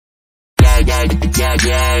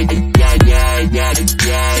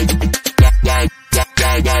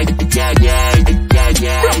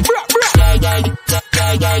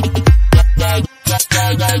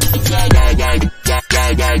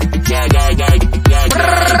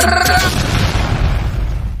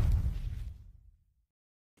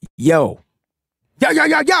Yo.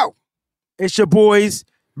 It's your boys,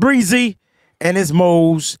 Breezy, and it's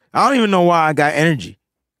Mo's. I don't even know why I got energy,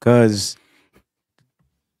 because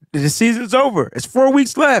the season's over. It's 4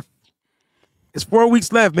 weeks left.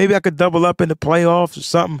 Maybe I could double up in the playoffs or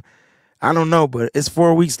something. I don't know, but it's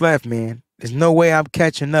 4 weeks left, man. There's no way I'm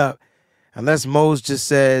catching up unless Mo's just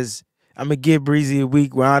says, I'm going to give Breezy a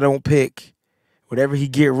week where I don't pick. Whatever he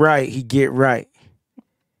get right, he get right.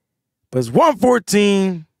 But it's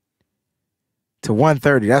 114 to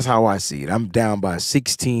 130. That's how I see it. I'm down by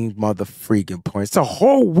 16 motherfreaking points. It's a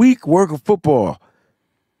whole week worth of football.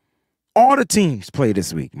 All the teams play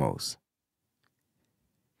this week, Mose.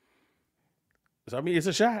 So, I mean, it's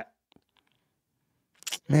a shot.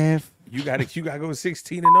 Man. You gotta go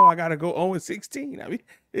 16-0. I gotta go 0-16. I mean,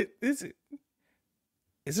 it's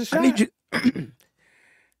a shot. I need you.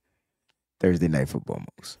 Thursday night football,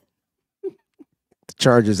 Mose. The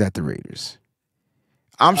Chargers at the Raiders.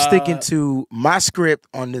 I'm sticking to my script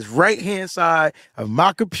on this right-hand side of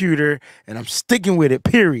my computer, and I'm sticking with it,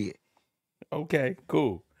 period. Okay,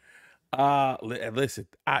 cool. Listen,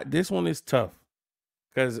 this one is tough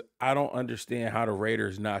because I don't understand how the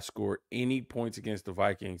Raiders not score any points against the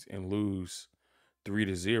Vikings and lose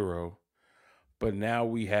 3-0. But now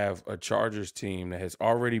we have a Chargers team that has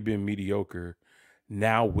already been mediocre,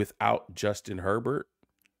 now without Justin Herbert.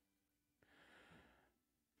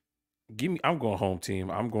 I'm going home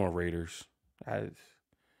team. I'm going Raiders.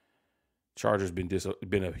 Chargers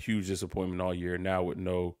been a huge disappointment all year. Now with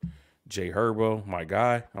no Jay Herbo, my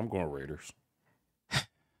guy, I'm going Raiders.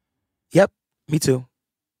 Yep, me too.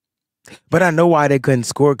 But I know why they couldn't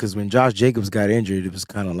score, because when Josh Jacobs got injured, it was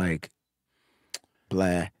kind of like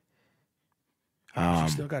blah. You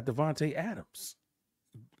still got Devontae Adams.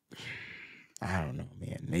 I don't know,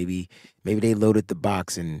 man. Maybe they loaded the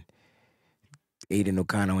box and Aiden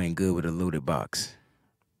O'Connell ain't good with a loaded box.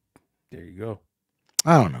 There you go.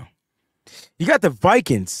 I don't know. You got the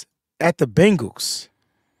Vikings at the Bengals.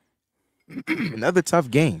 Another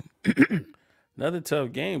tough game. Another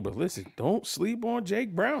tough game, but listen, don't sleep on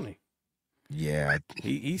Jake Browning. Yeah,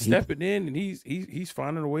 he's stepping in and he's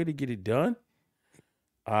finding a way to get it done.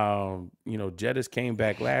 Jettis came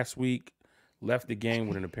back last week, left the game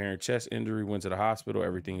with an apparent chest injury, went to the hospital.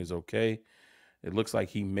 Everything is okay. It looks like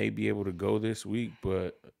he may be able to go this week,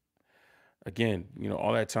 but again,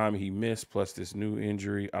 all that time he missed plus this new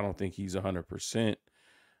injury, I don't think he's 100%.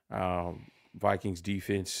 Vikings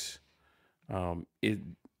defense, it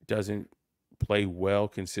doesn't play well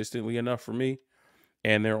consistently enough for me,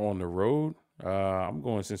 and they're on the road. I'm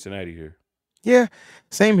going Cincinnati here. Yeah,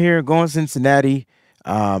 same here. Going Cincinnati.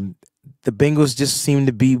 The Bengals just seem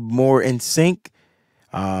to be more in sync,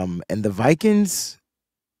 and the Vikings.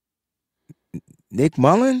 Nick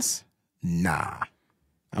Mullins? Nah,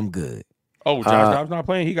 I'm good. Oh, Josh Dobbs not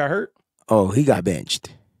playing? He got hurt? Oh, he got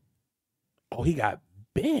benched. Oh, he got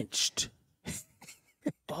benched.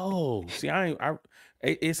 See,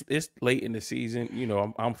 it's late in the season.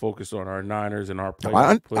 I'm focused on our Niners and our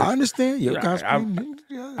players. I understand.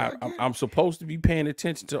 I'm supposed to be paying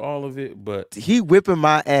attention to all of it, but he whipping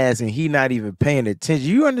my ass and he not even paying attention.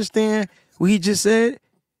 You understand what he just said?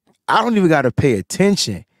 I don't even got to pay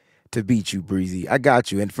attention to beat you, Breezy. I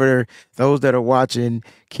got you. And for those that are watching,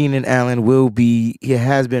 Keenan Allen he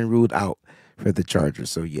has been ruled out for the Chargers.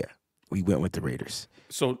 So yeah, we went with the Raiders.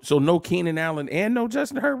 So no Keenan Allen and no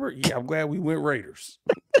Justin Herbert? Yeah, I'm glad we went Raiders.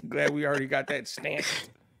 I'm glad we already got that stamped.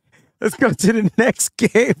 Let's go to the next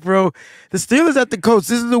game, bro. The Steelers at the Colts.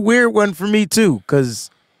 This is a weird one for me too, because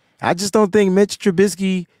I just don't think Mitch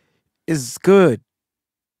Trubisky is good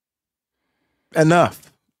enough.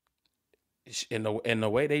 In the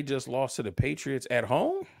way they just lost to the Patriots at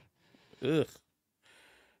home? Ugh.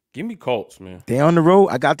 Give me Colts, man. They on the road.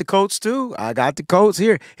 I got the Colts too. I got the Colts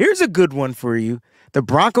here. Here's a good one for you. The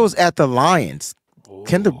Broncos at the Lions. Oh.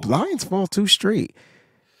 Can the Lions fall too straight?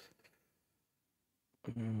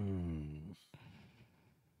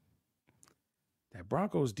 That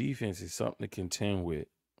Broncos defense is something to contend with.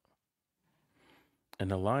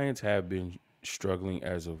 And the Lions have been struggling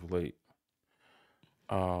as of late.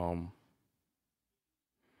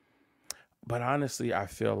 But honestly, I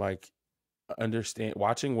feel like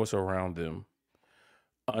watching what's around them,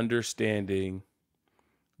 understanding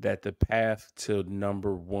that the path to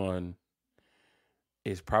number one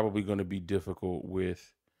is probably going to be difficult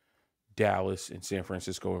with Dallas and San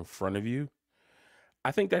Francisco in front of you,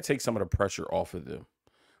 I think that takes some of the pressure off of them.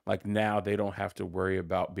 Like now they don't have to worry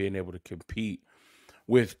about being able to compete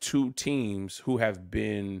with two teams who have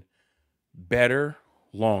been better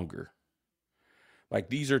longer. Like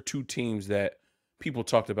these are two teams that people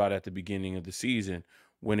talked about at the beginning of the season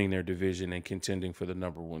winning their division and contending for the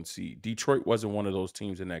number 1 seed. Detroit wasn't one of those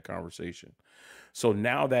teams in that conversation. So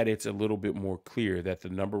now that it's a little bit more clear that the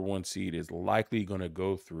number 1 seed is likely going to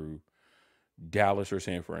go through Dallas or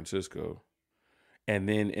San Francisco, and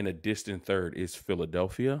then in a distant third is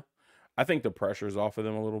Philadelphia, I think the pressure is off of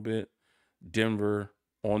them a little bit. Denver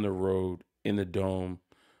on the road in the dome,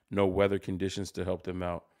 no weather conditions to help them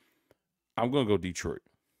out. I'm going to go Detroit.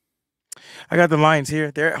 I got the Lions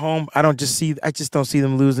here. They're at home. I just don't see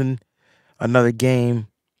them losing another game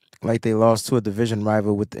like they lost to a division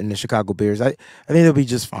rival in the Chicago Bears. I think they'll be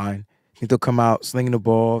just fine. I think they'll come out slinging the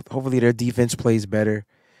ball. Hopefully their defense plays better.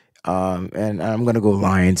 And I'm gonna go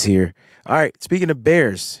Lions here. All right. Speaking of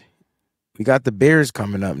Bears, we got the Bears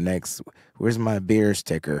coming up next. Where's my Bears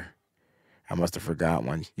ticker? I must have forgot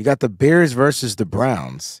one. You got the Bears versus the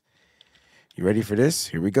Browns. You ready for this?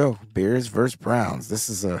 Here we go. Bears versus Browns. This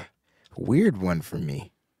is a weird one for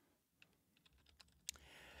me.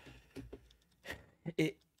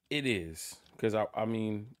 It is because I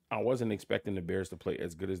mean I wasn't expecting the Bears to play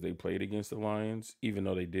as good as they played against the Lions, even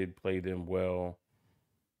though they did play them well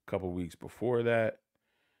a couple weeks before that.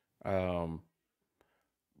 Um,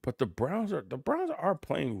 but the Browns are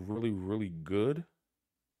playing really good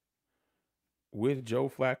with Joe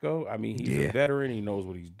Flacco. I mean, he's a Yeah. veteran. He knows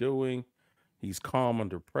what he's doing. He's calm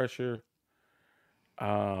under pressure.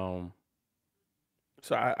 Um,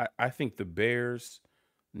 so I think the Bears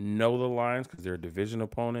know the Lions because they're a division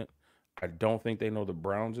opponent. I don't think they know the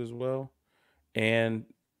Browns as well. And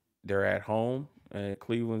they're at home, and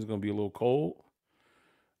Cleveland's going to be a little cold.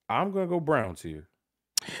 I'm going to go Browns here.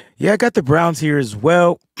 Yeah, I got the Browns here as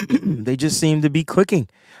well. They just seem to be clicking.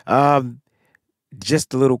 Um,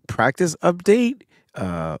 just a little practice update.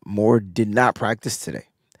 Moore did not practice today.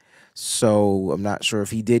 So I'm not sure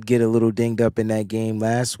if he did get a little dinged up in that game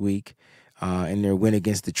last week in their win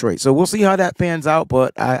against Detroit. So we'll see how that pans out.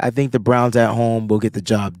 But I think the Browns at home will get the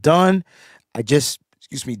job done. I just,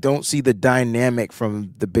 excuse me, don't see the dynamic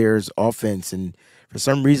from the Bears offense. And for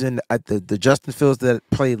some reason, the Justin Fields that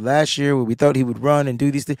played last year, where we thought he would run and do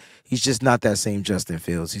these things, he's just not that same Justin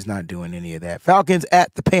Fields. He's not doing any of that. Falcons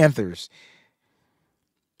at the Panthers.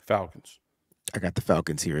 Falcons. I got the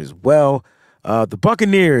Falcons here as well. The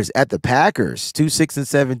Buccaneers at the Packers. 2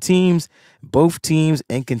 6-7 teams. Both teams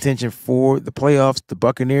in contention for the playoffs. The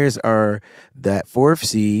Buccaneers are that 4th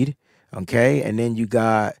seed. Okay. And then you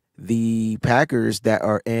got the Packers that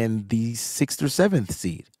are in the 6th or 7th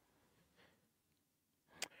seed.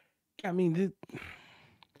 I mean,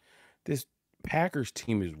 this Packers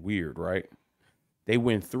team is weird, right? They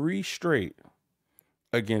win 3 straight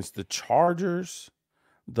against the Chargers,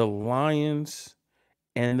 the Lions,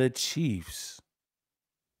 and the Chiefs.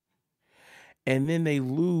 And then they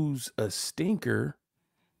lose a stinker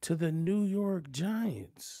to the New York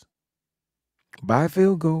Giants. By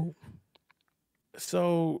field goal.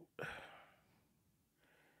 So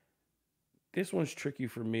this one's tricky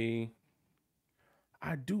for me.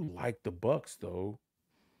 I do like the Bucks though.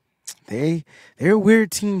 They're a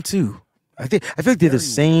weird team too. I feel like they're the Very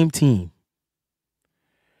same weird. team.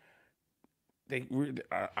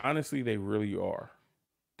 Honestly, they really are.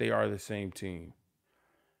 They are the same team.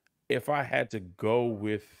 If I had to go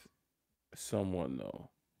with someone though,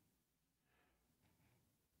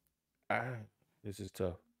 this is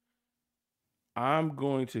tough. I'm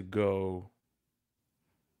going to go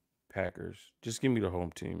Packers. Just give me the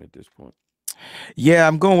home team at this point. Yeah,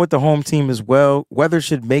 I'm going with the home team as well. Weather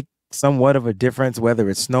should make somewhat of a difference. Whether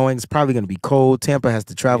it's snowing, it's probably going to be cold. Tampa has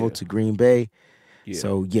to travel Yeah. to Green Bay. Yeah.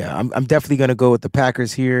 So, yeah, I'm definitely going to go with the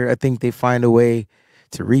Packers here. I think they find a way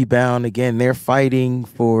to rebound. Again, they're fighting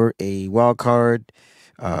for a wild card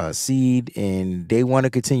seed, and they want to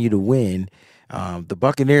continue to win. The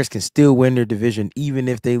Buccaneers can still win their division even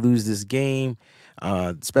if they lose this game,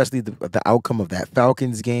 especially the outcome of that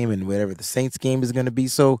Falcons game and whatever the Saints game is going to be.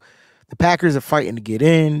 So the Packers are fighting to get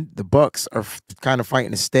in. The Bucks are kind of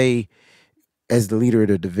fighting to stay as the leader of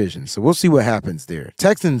the division. So we'll see what happens there.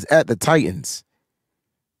 Texans at the Titans.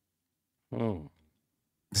 Hmm.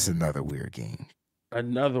 This is another weird game.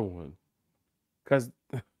 Another one. Because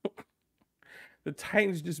the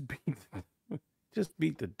Titans just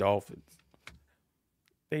beat the Dolphins.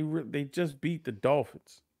 They just beat the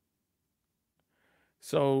Dolphins.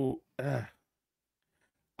 So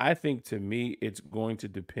I think to me it's going to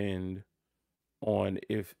depend on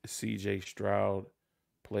if CJ Stroud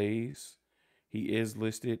plays. He is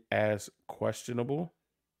listed as questionable.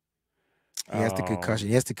 He has the concussion.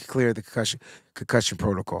 He has to clear the concussion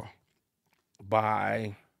protocol.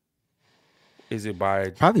 Is it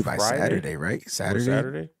by Probably by Friday? Saturday, right?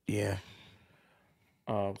 Saturday? Yeah.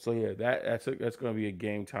 So yeah, that's going to be a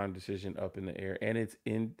game time decision up in the air, and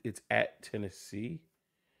it's at Tennessee.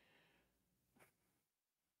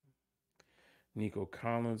 Nico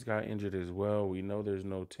Collins got injured as well. We know there's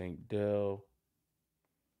no Tank Dell.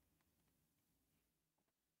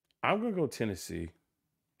 I'm gonna go Tennessee.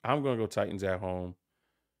 I'm gonna go Titans at home.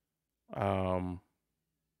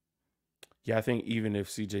 Yeah, I think even if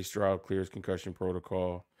CJ Stroud clears concussion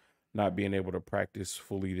protocol, not being able to practice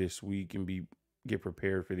fully this week and get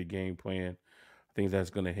prepared for the game plan, I think that's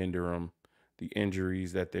going to hinder them. The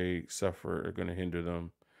injuries that they suffer are going to hinder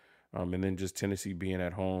them. And then just Tennessee being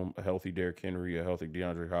at home, a healthy Derrick Henry, a healthy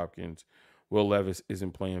DeAndre Hopkins. Will Levis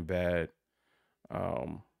isn't playing bad.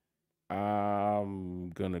 I'm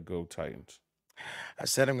going to go Titans. I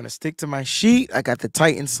said I'm going to stick to my sheet. I got the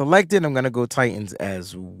Titans selected. I'm going to go Titans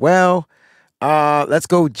as well. Let's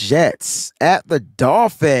go Jets at the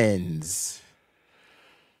Dolphins.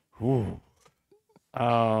 Ooh.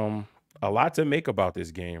 A lot to make about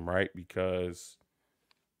this game, right? Because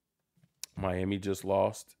Miami just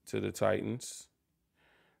lost to the Titans.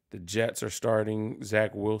 The Jets are starting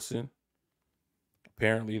Zach Wilson.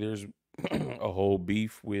 Apparently, there's a whole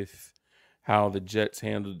beef with how the Jets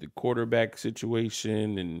handled the quarterback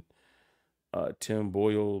situation and Tim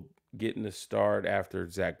Boyle getting the start after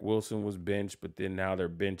Zach Wilson was benched, but then now they're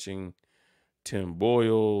benching Tim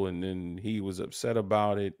Boyle, and then he was upset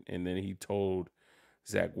about it, and then he told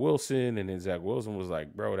Zach Wilson, and then Zach Wilson was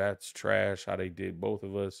like, bro, that's trash how they did both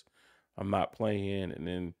of us. I'm not playing. And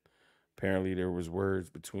then apparently there was words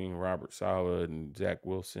between Robert Saleh and Zach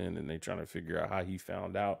Wilson, and they trying to figure out how he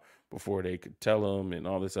found out before they could tell him and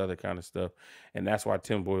all this other kind of stuff. And that's why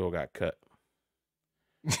Tim Boyle got cut.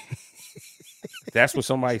 That's what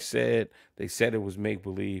somebody said. They said it was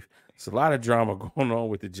make-believe. It's a lot of drama going on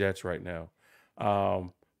with the Jets right now.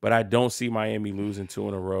 But I don't see Miami losing 2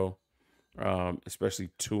 in a row, especially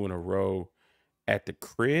 2 in a row at the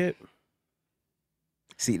crib.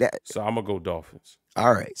 See that? So I'm going to go Dolphins.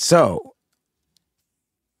 All right. So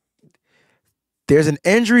there's an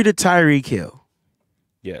injury to Tyreek Hill.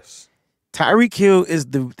 Yes. Tyreek Hill is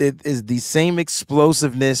the same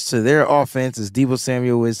explosiveness to their offense as Deebo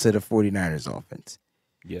Samuel is to the 49ers offense.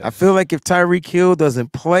 Yes. I feel like if Tyreek Hill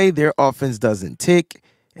doesn't play, their offense doesn't tick,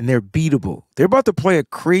 and they're beatable. They're about to play a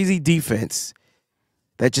crazy defense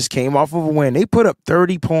that just came off of a win. They put up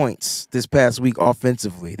 30 points this past week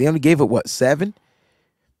offensively. They only gave it, what, 7?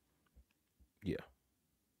 Yeah.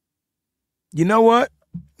 You know what?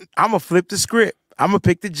 I'm going to flip the script. I'm going to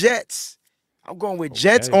pick the Jets. I'm going with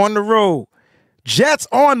Jets on the road. Jets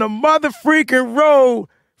on the mother-freaking road.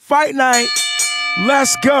 Fight night.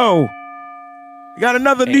 Let's go. You got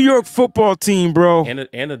another New York football team, bro.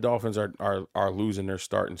 And the Dolphins are losing their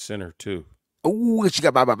starting center, too. Ooh, what you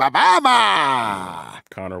got?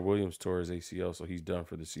 Connor Williams tore his ACL, so he's done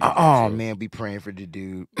for the season. Oh, man, be praying for the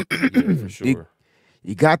dude. Yeah, for sure.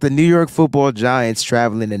 You got the New York football Giants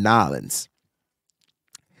traveling to Nolens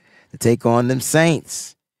to take on them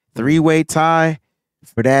Saints. 3-way tie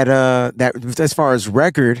for that as far as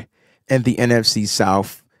record in the NFC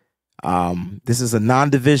South. This is a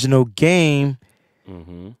non-divisional game.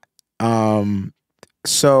 Mm-hmm.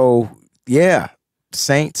 So yeah,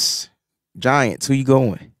 Saints, Giants, who you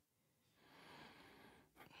going?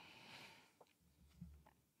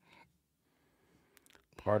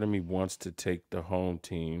 Part of me wants to take the home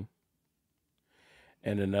team,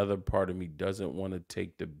 and another part of me doesn't want to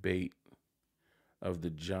take the bait of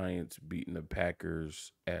the Giants beating the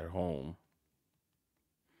Packers at home.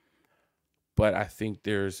 But I think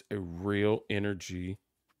there's a real energy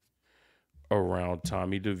around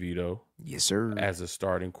Tommy DeVito. Yes, sir. As a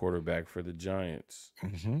starting quarterback for the Giants.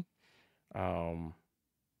 Mm-hmm.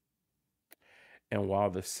 And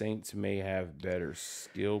while the Saints may have better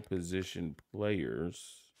skill position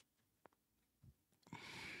players,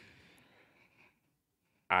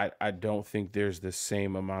 I don't think there's the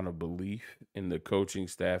same amount of belief in the coaching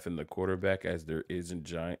staff and the quarterback as there is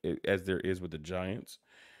with the Giants,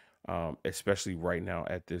 especially right now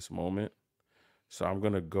at this moment. So I'm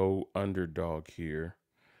going to go underdog here.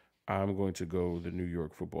 I'm going to go the New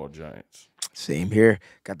York Football Giants. Same here.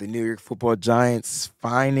 Got the New York Football Giants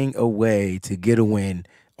finding a way to get a win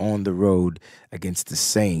on the road against the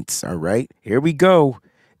Saints. All right, here we go.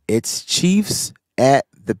 It's Chiefs at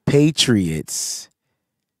the Patriots.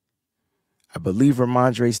 I believe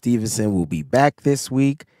Ramondre Stevenson will be back this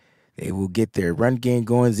week. They will get their run game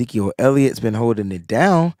going. Ezekiel Elliott's been holding it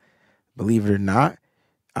down, believe it or not.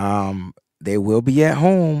 They will be at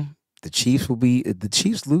home. The Chiefs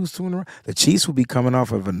lose 2 in a row. The Chiefs will be coming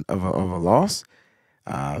off of a loss.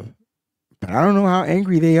 But I don't know how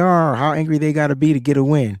angry they are or how angry they got to be to get a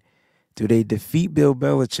win. Do they defeat Bill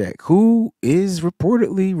Belichick, who is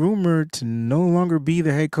reportedly rumored to no longer be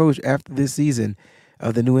the head coach after this season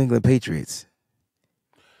of the New England Patriots?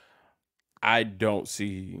 I didn't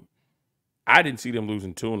see them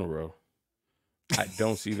losing 2 in a row. I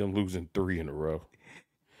don't see them losing 3 in a row.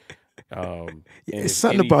 It's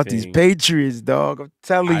something about these Patriots, dog. I'm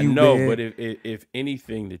telling you, man. I know, man. but if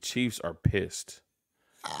anything, the Chiefs are pissed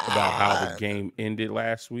about how the game ended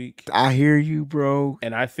last week. I hear you, bro.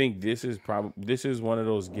 And I think this is one of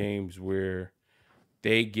those games where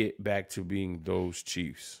they get back to being those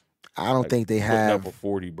Chiefs. I don't think they have up a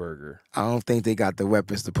 40 burger. I don't think they got the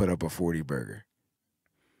weapons to put up a 40 burger.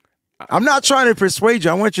 I'm not trying to persuade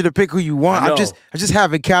you. I want you to pick who you want. I'm just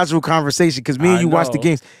having casual conversation because me and you watch the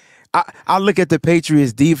games. I look at the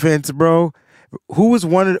Patriots defense, bro.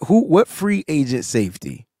 What free agent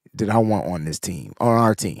safety did I want on this team, on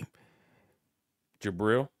our team?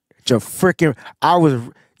 Jabril?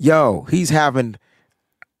 He's having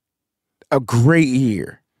a great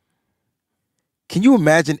year. Can you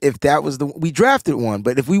imagine if that was we drafted one,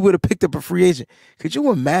 but if we would have picked up a free agent, could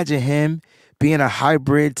you imagine him being a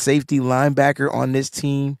hybrid safety linebacker on this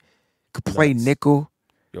team? Could play nickel.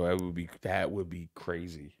 Yo, that would be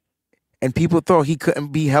crazy. And people thought he couldn't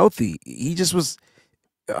be healthy. He just was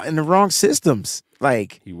in the wrong systems.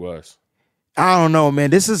 Like he was. I don't know,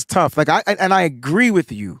 man. This is tough. Like I agree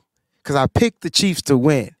with you because I picked the Chiefs to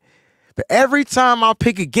win. But every time I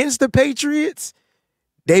pick against the Patriots,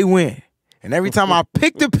 they win. And every time I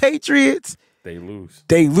pick the Patriots, they lose.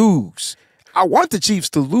 They lose. I want the Chiefs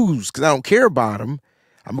to lose because I don't care about them.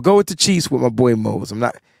 I'm gonna go with the Chiefs with my boy Mose. I'm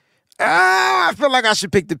not. I feel like I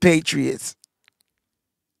should pick the Patriots.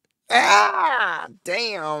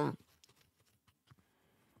 Damn.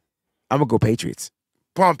 I'm gonna go Patriots.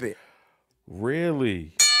 Pump it.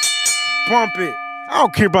 Really? Pump it. I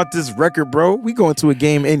don't care about this record, bro. We going to a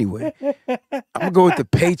game anyway. I'm gonna go with the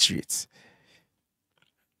Patriots.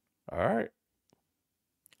 All right.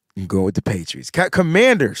 You go with the Patriots.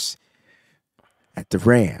 Commanders at the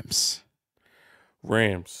Rams.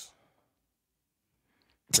 Rams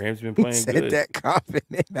been playing said good. That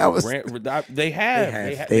confident. That was they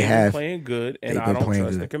have been playing good, and I don't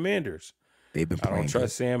trust the Commanders. They've been playing. I don't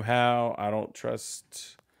trust Sam Howell. I don't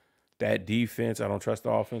trust that defense. I don't trust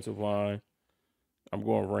the offensive line. I'm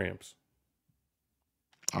going Rams.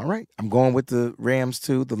 All right. I'm going with the Rams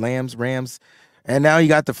too. The Rams. And now you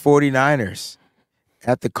got the 49ers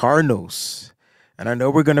at the Cardinals. And I know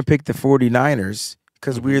we're going to pick the 49ers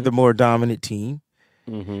because we're the more dominant team.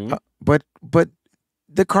 But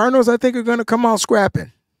the Cardinals, I think, are going to come out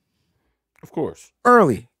scrapping. Of course.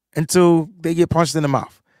 Early until they get punched in the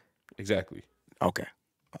mouth. Exactly. Okay.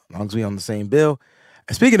 As long as we on the same bill.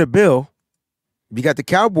 And speaking of bill, we got the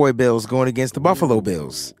Cowboy Bills going against the Buffalo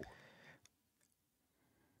Bills.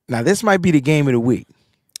 Now, this might be the game of the week.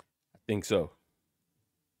 I think so.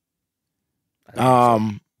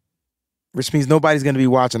 Which means nobody's going to be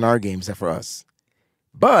watching our games except for us.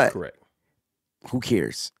 But correct. Who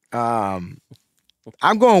cares? I'm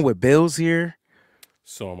going with Bills here.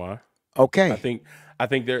 So am I. Okay. I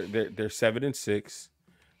think they're 7-6.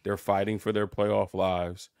 They're fighting for their playoff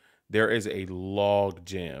lives. There is a log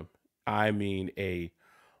jam. I mean a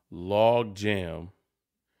log jam.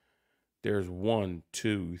 There's 1,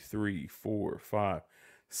 2, 3, 4, 5,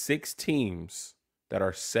 6 teams that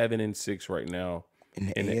are 7-6 right now in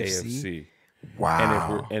the AFC.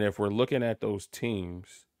 Wow. And if we're looking at those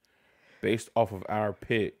teams based off of our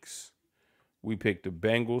picks, we picked the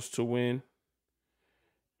Bengals to win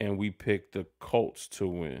and we picked the Colts to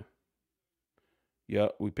win.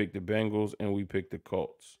 Yep, we picked the Bengals and we picked the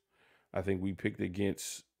Colts. I think we picked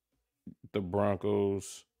against the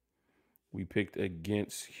Broncos. We picked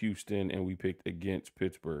against Houston and we picked against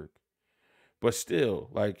Pittsburgh. But still,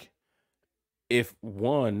 like, if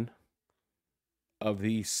one of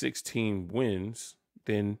these 16 wins,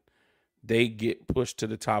 then they get pushed to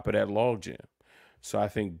the top of that logjam. So I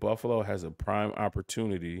think Buffalo has a prime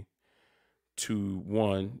opportunity to,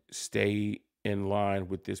 one, stay in line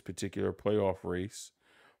with this particular playoff race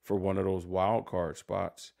for one of those wild card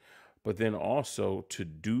spots, but then also to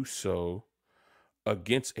do so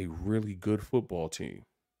against a really good football team.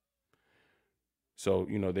 So,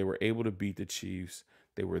 they were able to beat the Chiefs.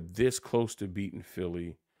 They were this close to beating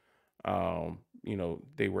Philly.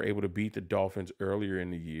 They were able to beat the Dolphins earlier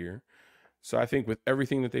in the year. So I think with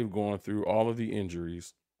everything that they've gone through, all of the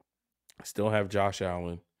injuries, Still have Josh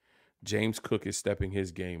Allen. James Cook is stepping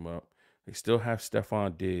his game up. They still have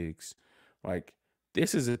Stephon Diggs. Like,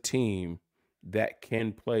 this is a team that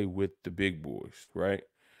can play with the big boys, right?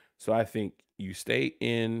 So I think you stay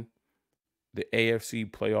in the AFC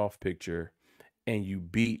playoff picture and you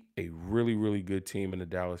beat a really, really good team in the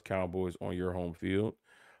Dallas Cowboys on your home field.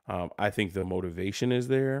 I think the motivation is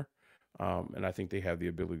there, and I think they have the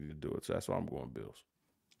ability to do it. So that's why I'm going Bills.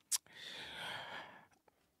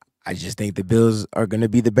 I just think the Bills are going to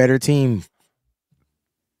be the better team.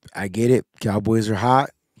 I get it. Cowboys are hot,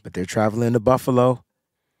 but they're traveling to Buffalo.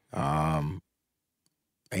 And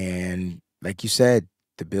like you said,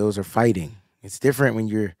 the Bills are fighting. It's different when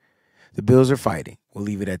the Bills are fighting. We'll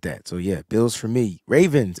leave it at that. So yeah, Bills for me.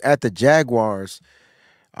 Ravens at the Jaguars.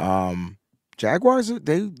 Jaguars,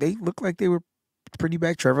 they look like they were pretty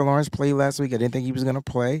bad. Trevor Lawrence played last week. I didn't think he was gonna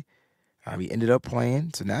play. He ended up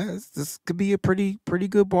playing. So now this could be a pretty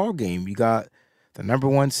good ball game. You got the number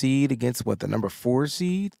 1 seed against the number 4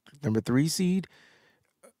 seed, number 3 seed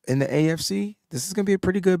in the AFC. This is gonna be a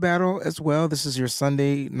pretty good battle as well. This is your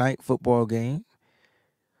Sunday night football game.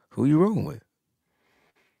 Who you rolling with?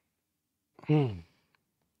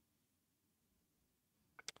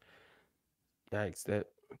 Yikes, that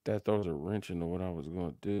throws a wrench into what I was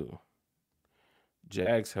going to do.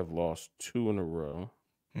 Jags have lost 2 in a row.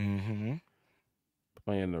 Mm-hmm.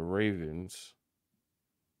 Playing the Ravens,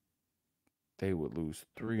 they would lose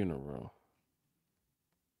 3 in a row.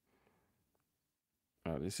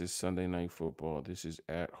 This is Sunday night football. This is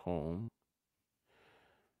at home.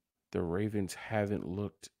 The Ravens haven't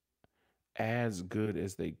looked as good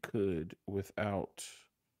as they could without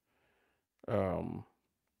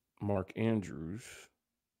Mark Andrews,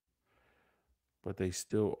 but they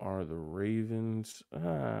still are the Ravens.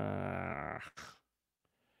 I'm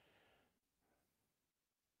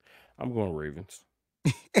going Ravens.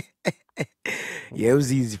 Yeah, it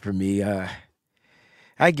was easy for me.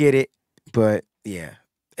 I get it, but yeah,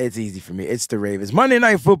 it's easy for me. It's the Ravens. Monday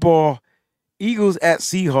Night Football, Eagles at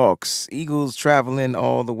Seahawks. Eagles traveling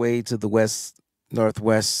all the way to the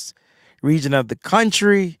northwest region of the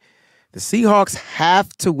country. The Seahawks have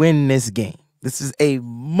to win this game. This is a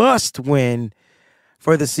must win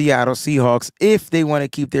for the Seattle Seahawks if they want to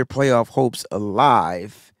keep their playoff hopes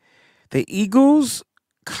alive. The Eagles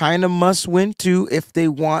kind of must win too if they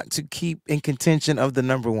want to keep in contention of the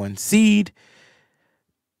number 1 seed.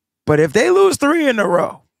 But if they lose 3 in a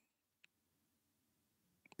row,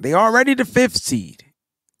 they are already the 5th seed.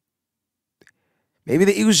 Maybe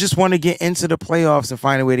the Eagles just want to get into the playoffs and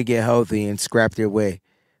find a way to get healthy and scrap their way.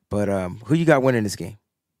 But who you got winning this game?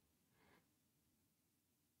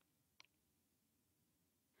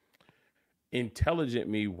 Intelligent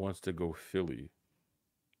me wants to go Philly,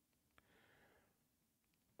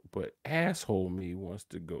 but asshole me wants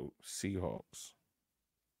to go Seahawks.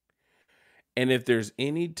 And if there's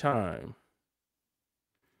any time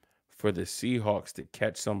for the Seahawks to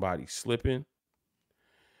catch somebody slipping,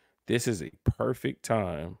 this is a perfect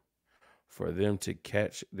time for them to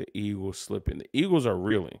catch the Eagles slipping. The Eagles are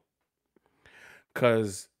reeling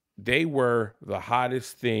because they were the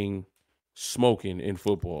hottest thing smoking in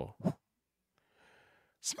football.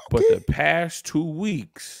 But the past 2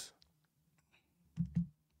 weeks,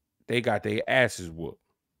 they got their asses whooped.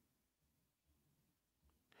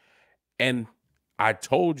 And I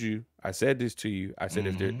told you, I said this to you. I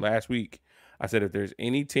said last week, I said if there's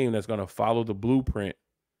any team that's going to follow the blueprint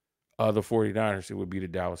of the 49ers, it would be the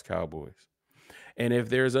Dallas Cowboys. And if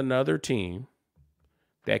there's another team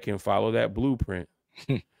that can follow that blueprint,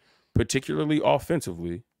 particularly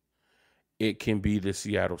offensively, it can be the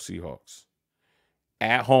Seattle Seahawks.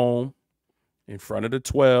 At home, in front of the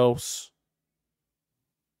 12s.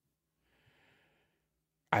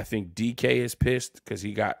 I think DK is pissed because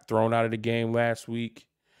he got thrown out of the game last week.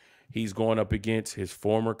 He's going up against his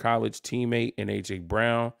former college teammate in A.J.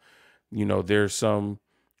 Brown. You know,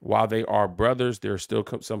 while they are brothers, there's still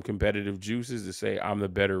some competitive juices to say I'm the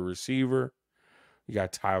better receiver. You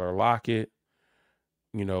got Tyler Lockett.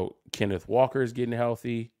 You know, Kenneth Walker is getting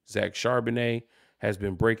healthy. Zach Charbonnet has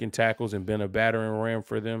been breaking tackles and been a battering ram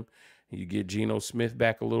for them. You get Geno Smith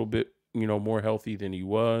back a little bit, more healthy than he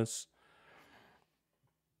was.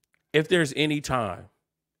 If there's any time,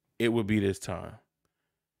 it would be this time.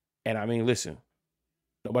 And I mean, listen,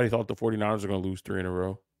 nobody thought the 49ers were going to lose 3 in a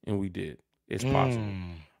row, and we did. It's possible.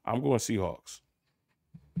 I'm going Seahawks.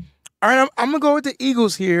 All right, I'm going to go with the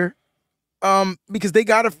Eagles here because they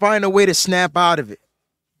got to find a way to snap out of it.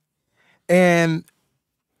 And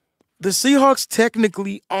the Seahawks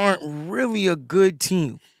technically aren't really a good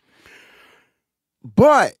team.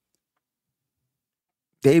 But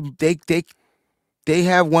they they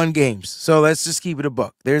have won games. So let's just keep it a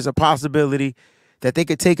buck. There's a possibility that they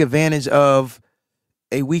could take advantage of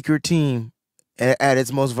a weaker team at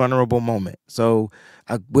its most vulnerable moment. So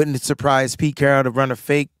I wouldn't surprise Pete Carroll to run a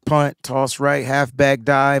fake punt, toss right, halfback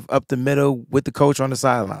dive up the middle with the coach on the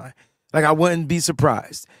sideline. Like, I wouldn't be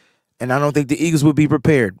surprised. And I don't think the Eagles would be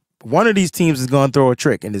prepared. One of these teams is going to throw a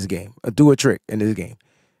trick in this game, or do a trick in this game.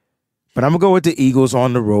 But I'm going to go with the Eagles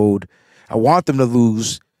on the road. I want them to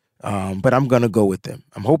lose, but I'm going to go with them.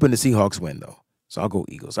 I'm hoping the Seahawks win, though. So I'll go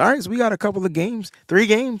Eagles. All right, so we got a couple of games, 3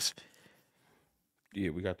 games. Yeah,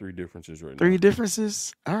 we got 3 differences right now. 3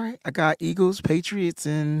 differences. All right, I got Eagles, Patriots,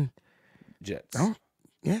 and Jets. Oh,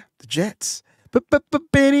 yeah, the Jets.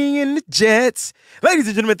 Benny and the Jets. Ladies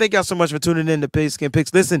and gentlemen, thank y'all so much for tuning in to Pigskin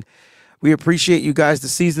Picks. Listen, we appreciate you guys. The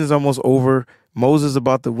season's almost over. Moses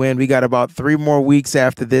about to win. We got about 3 more weeks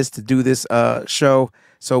after this to do this show.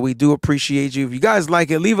 So we do appreciate you. If you guys like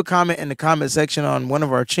it, leave a comment in the comment section on one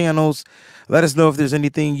of our channels. Let us know if there's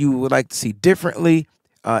anything you would like to see differently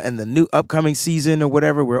in the new upcoming season or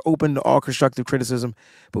whatever. We're open to all constructive criticism,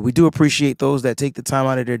 but we do appreciate those that take the time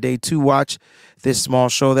out of their day to watch this small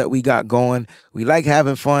show that we got going. We like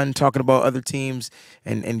having fun, talking about other teams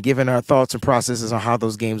and giving our thoughts and processes on how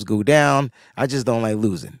those games go down. I just don't like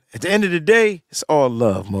losing. At the end of the day, it's all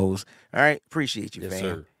love, Mose. All right? Appreciate you, Yes, fam.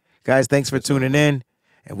 sir. Guys, thanks for tuning in,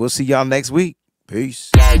 and we'll see y'all next week.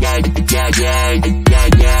 Peace.